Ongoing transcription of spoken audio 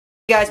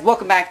Guys,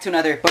 welcome back to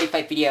another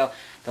Buddyfight video.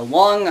 The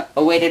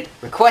long-awaited,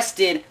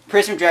 requested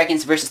Prism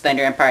Dragons versus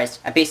Thunder Empires.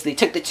 I basically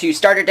took the two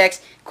starter decks,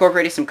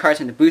 incorporated some cards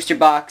from the booster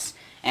box,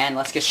 and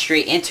let's get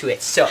straight into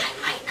it. So,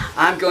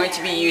 I'm going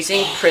to be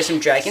using Prism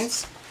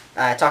Dragons.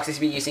 Toxic's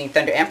be using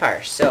Thunder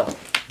Empires. So,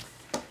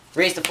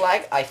 raise the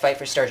flag. I fight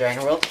for Star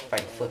Dragon World. If I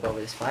can flip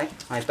over this flag.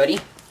 My buddy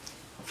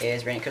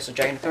is Radiant Crystal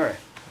Dragon Thor.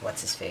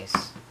 What's his face?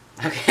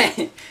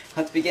 Okay,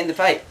 let's begin the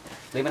fight.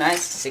 Luminize,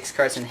 6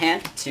 cards in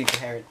hand, 2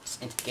 cards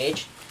into the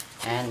gauge.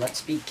 And let's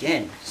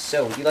begin.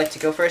 So, would you like to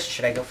go first?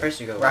 Should I go first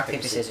or go rock,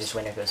 paper, scissors?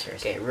 Winner goes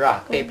first. Okay,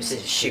 rock, paper,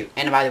 scissors, shoot.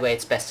 And by the way,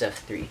 it's best of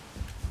 3.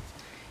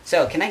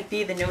 So, can I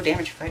be the no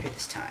damage fighter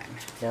this time?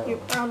 No. You're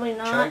probably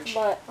not, Charge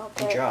but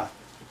okay. and draw.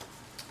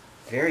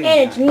 Very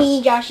and nice. it's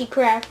me, Joshy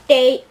Craft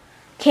 8,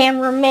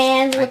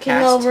 cameraman looking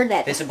over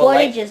that the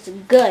footage is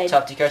good.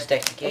 Top 2 cards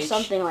deck to gauge. Or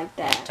something like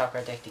that. Top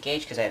card deck to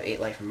gauge because I have 8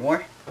 life or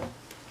more.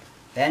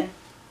 Then,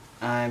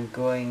 I'm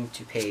going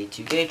to pay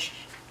 2 gauge.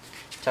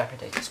 Top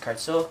card deck discard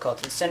soul, call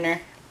to the center.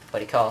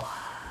 Buddy call.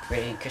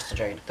 Radiant Crystal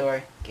Dragon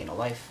Thor, gain a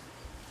life.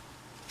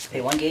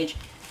 Pay 1 gauge.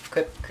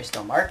 Equip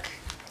Crystal Mark.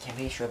 Can't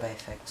be destroyed by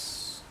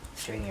effects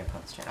during your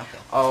opponent's turn. Okay.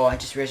 Oh, I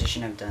just realized I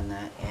shouldn't have done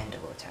that. And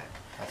double attack.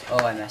 Okay.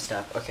 Oh, I messed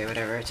up. Okay,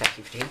 whatever. Attack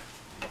you for 2.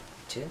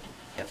 2?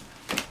 Yep.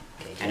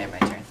 Okay, And end my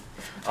turn.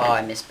 Oh,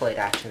 I misplayed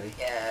actually.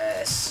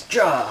 Yes.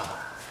 Draw.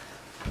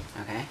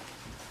 Okay.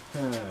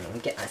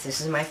 This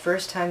is my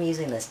first time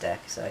using this deck,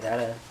 so I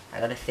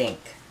gotta think.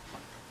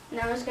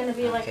 Now it's gonna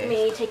be like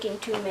me taking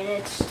 2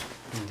 minutes.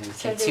 I'm gonna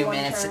take 2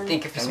 minutes to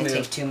think of this move. I'm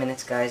gonna take 2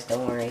 minutes, guys.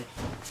 Don't worry.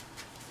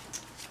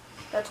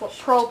 That's what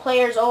pro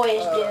players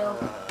always do.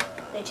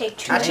 They take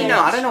 2 minutes. Actually,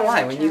 no, I don't know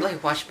why. When you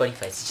like watch buddy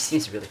fights, it just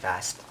seems really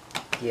fast.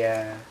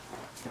 Yeah.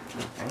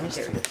 I'm gonna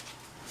get rid of.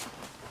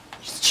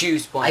 Just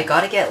choose one. I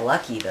gotta get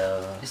lucky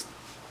though.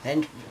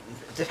 Then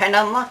depend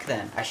on luck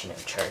then. I should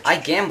never charge. I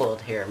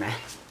gambled here, man.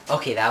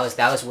 Okay, that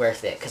was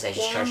worth it because I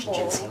just charged a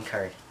ginseng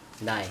card.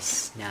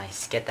 Nice,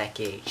 nice. Get that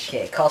gauge.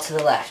 Okay, call to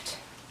the left.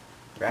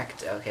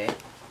 Wrecked. Okay.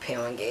 Pay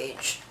 1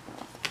 gauge.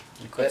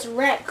 Equip. It's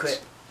wrecked.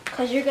 Quit.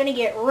 Because you're gonna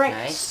get wrecked.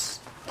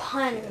 Nice.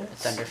 Puns.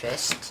 Thunder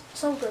Fist.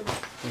 So good.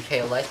 You pay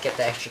a life, get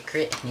the extra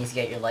crit. You need to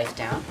get your life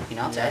down. You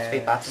know, to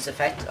activate Bots's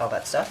effect, all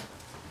that stuff.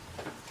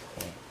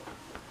 Okay.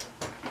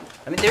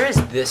 I mean, there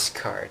is this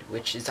card,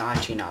 which is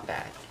actually not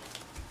bad.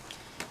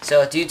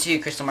 So, due to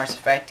Crystal Mark's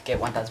effect, get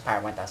 1,000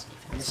 power, 1,000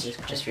 defense.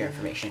 Just for your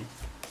information.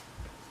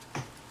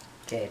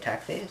 Okay,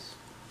 attack phase.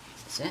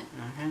 That's it?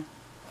 Okay.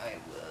 I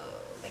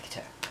will make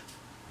attack.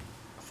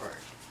 For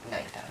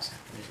 9,000.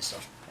 Use a soul.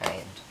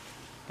 And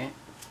Okay.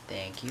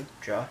 Thank you.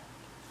 Draw.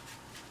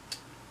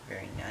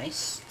 Very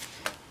nice.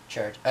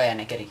 Charge. Oh, yeah,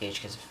 and I get a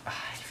gauge because I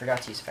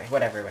forgot to use effect.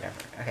 Whatever.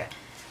 Okay.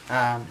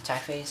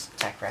 Attack phase.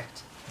 Attack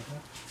wrecked.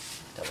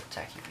 Double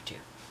attack you for 2.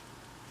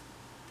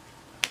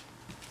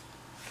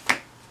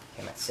 Okay,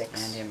 I'm at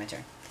 6. And end my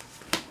turn.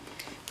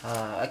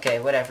 Okay,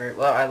 whatever.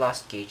 Well, I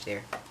lost gauge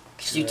there.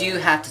 Because you do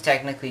have to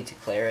technically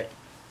declare it,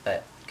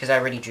 but because I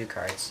already drew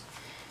cards.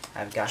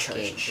 I've got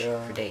gauge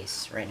for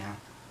days right now.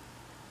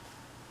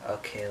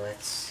 Okay,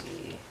 let's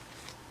see.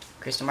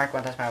 Crystal Mark,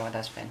 1,000 power,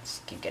 1,000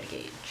 defense. Can get a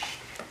gauge.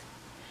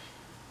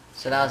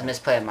 So that was a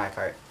misplay on my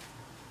part.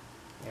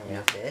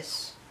 Remove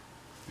this.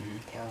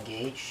 Okay, on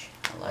gauge.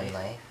 Life.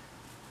 Life.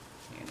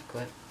 You're gonna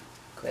equip.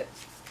 Equip.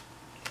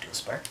 Dual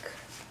spark.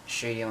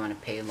 Sure you want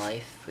to pay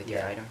life with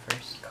your item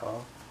first.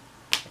 Call.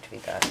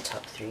 Activate that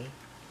top 3.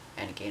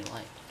 And gain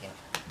life. Yeah.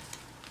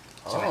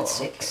 Oh, So I'm at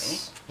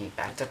 6. Okay. You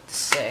backed up to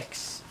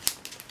 6.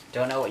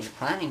 Don't know what you're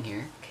planning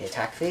here. Okay,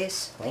 attack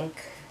phase. Link.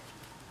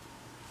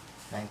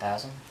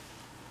 9,000.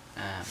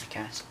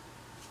 Cast.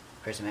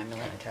 Prism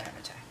Amulet. Attack.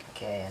 Attack.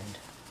 Okay, and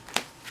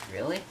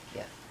Really?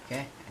 yeah.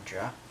 Okay, I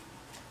draw.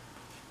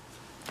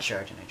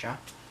 Charge and I draw.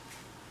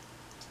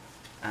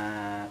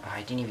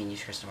 I didn't even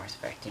use Crystal Mark's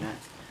effect, you know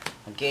what?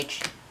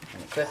 Engage,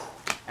 and equip,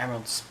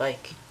 Emerald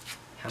Spike,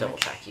 double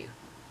attack you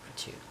for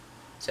 2.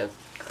 So,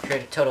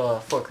 crit, total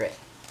of 4 crit.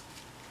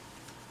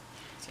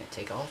 It's gonna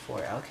take all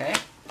 4, okay.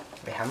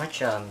 Wait, how much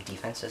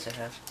defense does it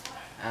have?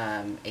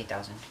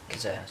 8,000,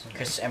 because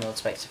Crystal Emerald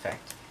Spike's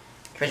effect.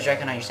 Crystal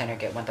Dragon on your center,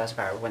 get 1,000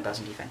 power,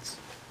 1,000 defense.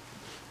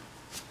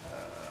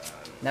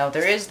 Now,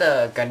 there is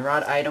the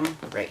Gunrod item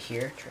right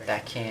here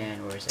that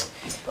can, where is it?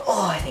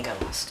 Oh, I think I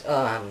lost.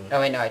 Oh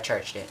wait, no, I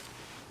charged it.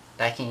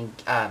 That can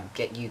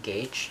get you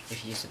gauge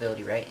if you use the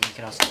ability right, and you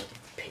can also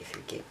pay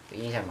 3 gauge. But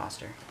you need to have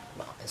monster.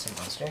 Is it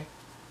monster?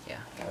 Yeah.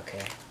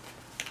 Okay.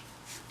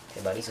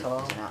 Okay, buddy Is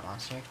call. it not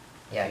monster?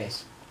 Yeah, it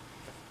is.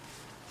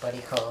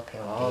 Buddy call, pay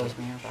 1 Oh, gauge. it's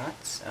mere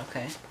bots?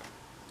 Okay.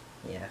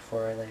 Yeah,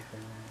 4 life or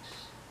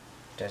less.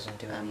 Doesn't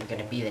do anything. I'm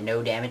gonna be the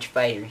no damage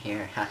fighter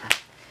here. Haha.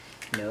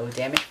 No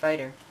damage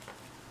fighter.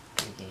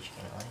 3 gauge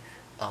gain life.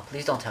 Oh,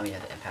 please don't tell me you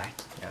have the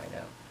impact. No, I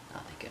know.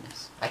 Oh, thank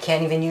goodness. I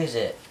can't even use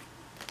it.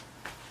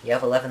 You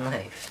have 11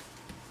 life.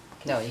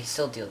 No, you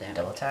still deal damage.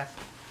 Double attack.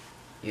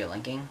 You're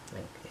linking.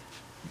 Link.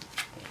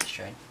 Okay,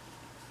 destroyed.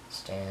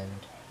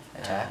 Stand.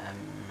 Attack.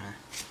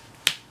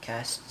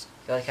 Cast.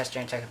 You only cast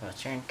during attack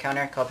opponent's turn.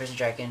 Counter. Call Prism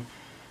Dragon.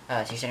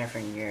 To your center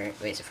from your.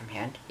 Wait, is it from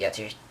hand? Yeah,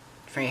 to your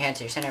from your hand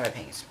to your center by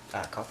paying its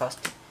call cost.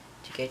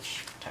 2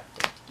 gauge, top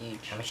gauge.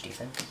 How much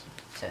defense?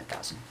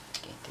 7,000.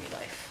 Gain 3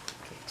 life.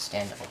 Okay,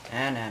 stand double tap.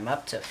 And I'm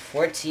up to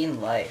 14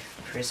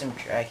 life. Prism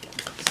Dragons.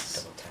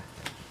 Double tap.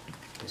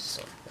 This is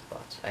all the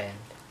bots. And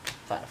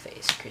final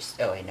phase.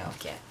 Oh wait, no, I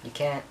can't. You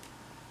can't.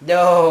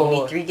 No!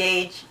 You need 3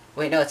 gauge?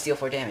 Wait, no, it's deal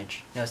 4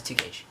 damage. No, it's 2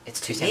 gauge. It's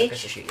 2 gauge?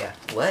 crystal shoot, yeah.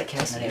 What? Can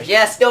I see No yours? damage.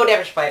 Yes, no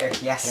damage fighter.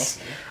 Can I Yes.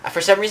 see? For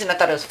some reason I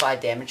thought it was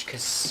 5 damage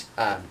because,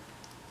 what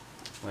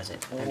was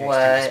it?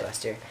 What?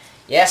 Buster.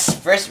 Yes,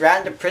 first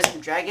round of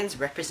Prism Dragons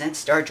represents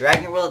Star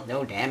Dragon World.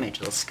 No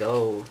damage. Let's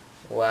go.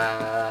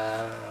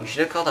 Wow. You should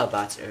have called out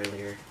bots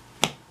earlier.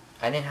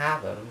 I didn't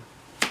have them.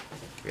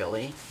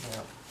 Really?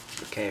 Yep.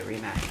 Okay,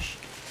 rematch.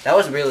 That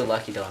was really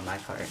lucky though on my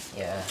part.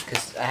 Yeah.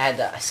 Because I had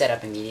that set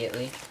up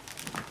immediately.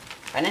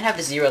 I didn't have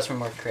the zeros for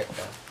more crit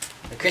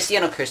though. The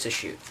Cristiano Crystal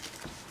Shoot.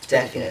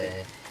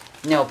 Definitely.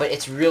 No, but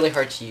it's really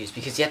hard to use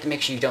because you have to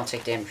make sure you don't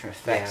take damage from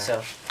effect.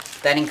 Yeah. So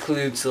that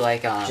includes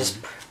like Just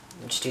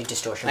do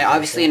distortion. like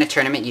obviously in a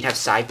tournament you'd have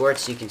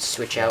sideboards so you can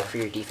switch out for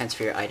your defense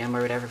for your item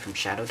or whatever from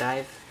Shadow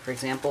Dive, for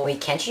example. Wait,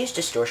 can't you use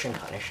Distortion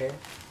Punisher?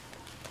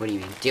 What do you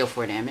mean? Deal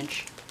 4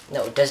 damage?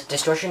 No, does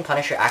Distortion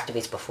Punisher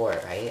activates before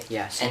it, right?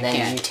 Yeah, so and you then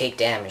can't. you take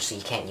damage, so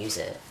you can't use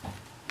it.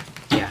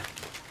 Yeah.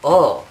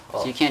 Oh.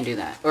 So you can't do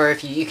that. Or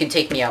if you can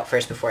take me out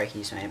first before I can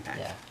use my impact.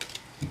 Yeah.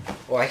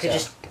 Or I could So,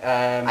 just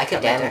I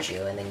could cut my damage deck.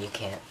 you, and then you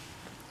can't.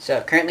 So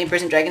currently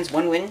Prism Dragons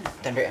 1 win,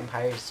 Thunder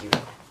Empire 0.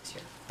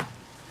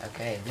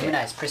 Okay,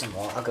 Luminize Prism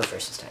Wall. I'll go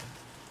first this time.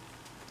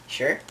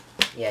 Sure?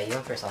 Yeah, you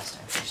went first last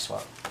time. Just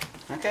swap.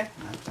 Okay,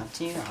 up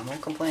to you. I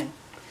won't complain.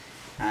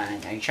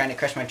 Are you trying to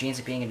crush my dreams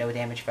of being a no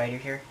damage fighter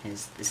here?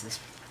 Is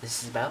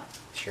this about?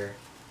 Sure.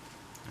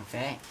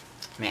 Okay.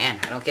 Man,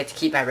 I don't get to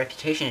keep my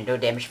reputation as no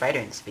damage fighter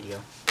in this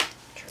video.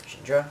 Charge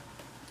and draw.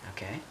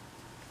 Okay.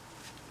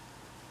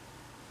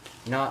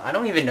 No, I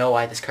don't even know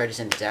why this card is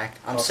in the deck.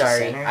 I'm Call to sorry.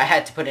 center. I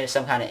had to put in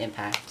some kind of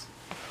impact.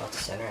 Call to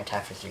center,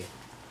 attack for 3.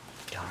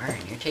 Darn,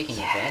 you're taking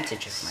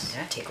advantage of my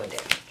deck. Take 1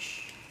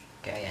 damage.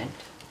 Okay, and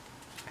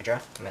I draw.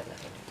 I'm at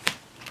nothing.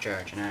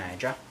 Charge, and I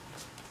draw.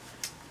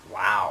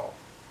 Wow.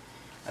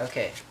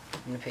 Okay, I'm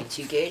going to pay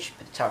 2 gauge,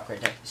 put the top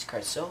card deck this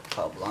card so,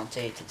 call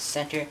Volante to the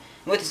center. And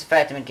with this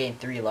effect, I'm going to gain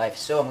 3 life,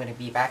 so I'm going to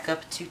be back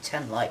up to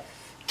 10 life.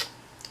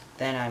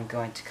 Then I'm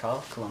going to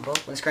call Columbo.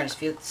 When this card is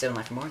field, 7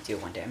 life or more, deal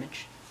 1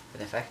 damage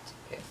with effect.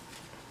 Okay.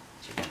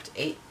 So you're down to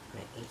 8. I'm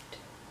at 8.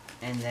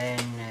 And then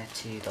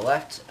to the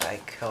left, I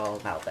call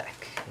Malbec.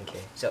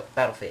 Okay. So,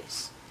 battle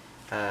phase.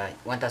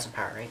 1,000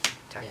 power, right?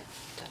 Attack.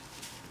 Yeah.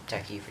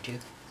 Attack you for 2.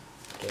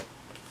 Okay.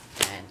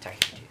 And attack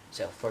you for 2.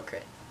 So, 4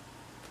 crit.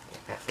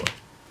 At 4.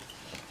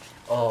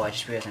 Oh, I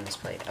just realized I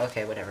misplayed.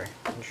 Okay, whatever.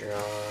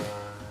 Draw.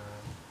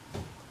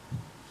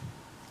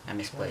 I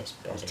misplayed.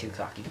 I was too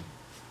cocky.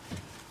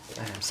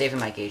 Yeah. I'm saving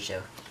my gauge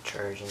though.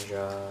 Charge and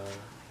draw.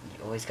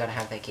 You always gotta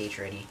have that gauge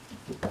ready.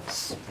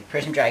 Like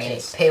Prism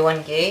Dragons. Pay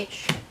 1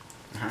 gauge.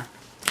 Uh-huh.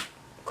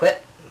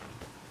 Quit.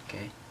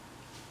 Okay.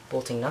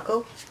 Bolting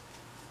Knuckle.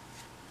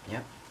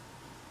 Yep.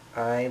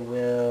 I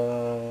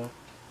will...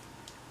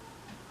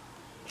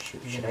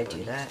 Should I do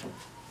Buddy. that?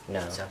 No.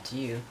 It's up to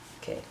you.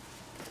 Okay.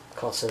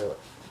 Call to the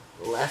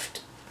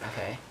left.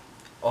 Okay.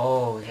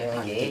 Oh, Okay, you're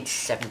engage. on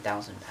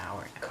 7,000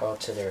 power. Call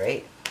to the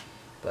right.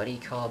 Buddy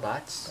call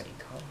bots. Buddy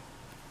call.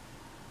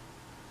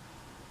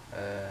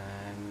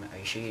 Are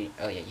you sure you...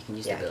 Oh yeah, you can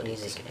use Yeah, the I can ability use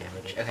to this take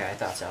ability. damage. Okay, I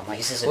thought so. I'm like,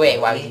 Use his wait,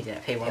 why would ability, he do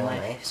that? Pay 1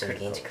 life, so he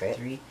gains crit.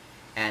 3,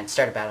 and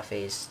start a battle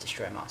phase,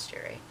 destroy a monster,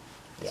 right?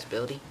 Yeah. This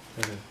ability?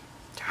 Mm-hmm.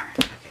 Darn.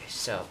 Okay,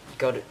 so,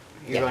 go to...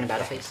 You're going to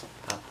battle phase?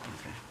 Oh,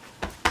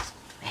 okay.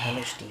 How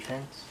much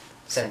defense?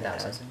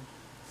 7,000.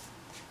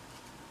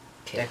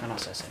 Okay. Deck on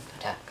also 7,000.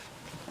 Attack.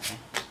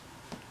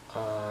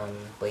 Okay.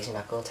 Blazing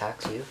Knuckle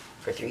attacks you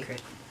for 3.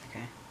 Crit.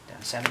 Okay.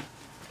 Down 7.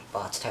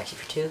 Bots attack you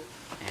for 2.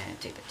 And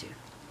take the 2.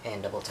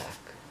 And double attack.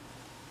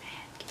 Man,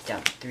 get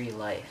down to 3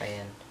 life.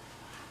 And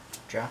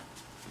Draw.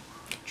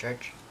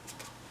 Charge.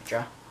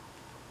 Draw.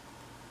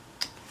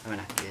 I'm gonna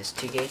have to do this.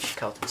 2 gauge.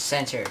 Call to the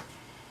center.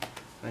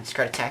 When this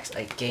card attacks,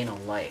 I gain a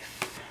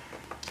life.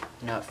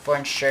 You know what? For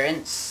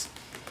insurance...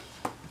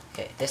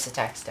 Okay, this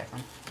attacks deck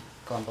on.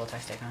 Columbo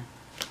attacks deck on.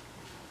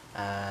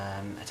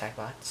 Attack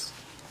bots.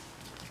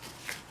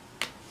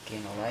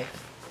 Gain a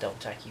life. Double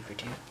attack you for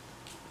 2.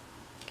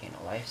 Gain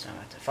a life, so I'm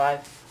up to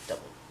 5.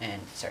 Double.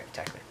 And start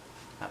attack with.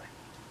 Okay.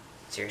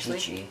 Seriously?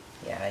 GG.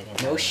 Yeah, I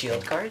didn't No have shield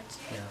anything. cards?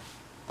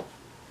 No.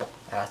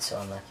 I got so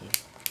unlucky.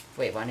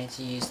 Wait, why didn't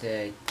you use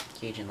the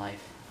gauge in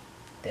life?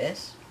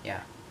 This?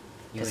 Yeah.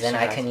 You Because were then so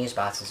I high- can use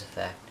bots as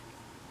effect.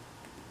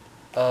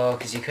 Oh,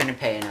 because you couldn't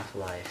pay enough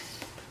life.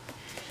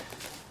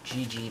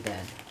 GG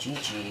then.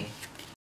 GG.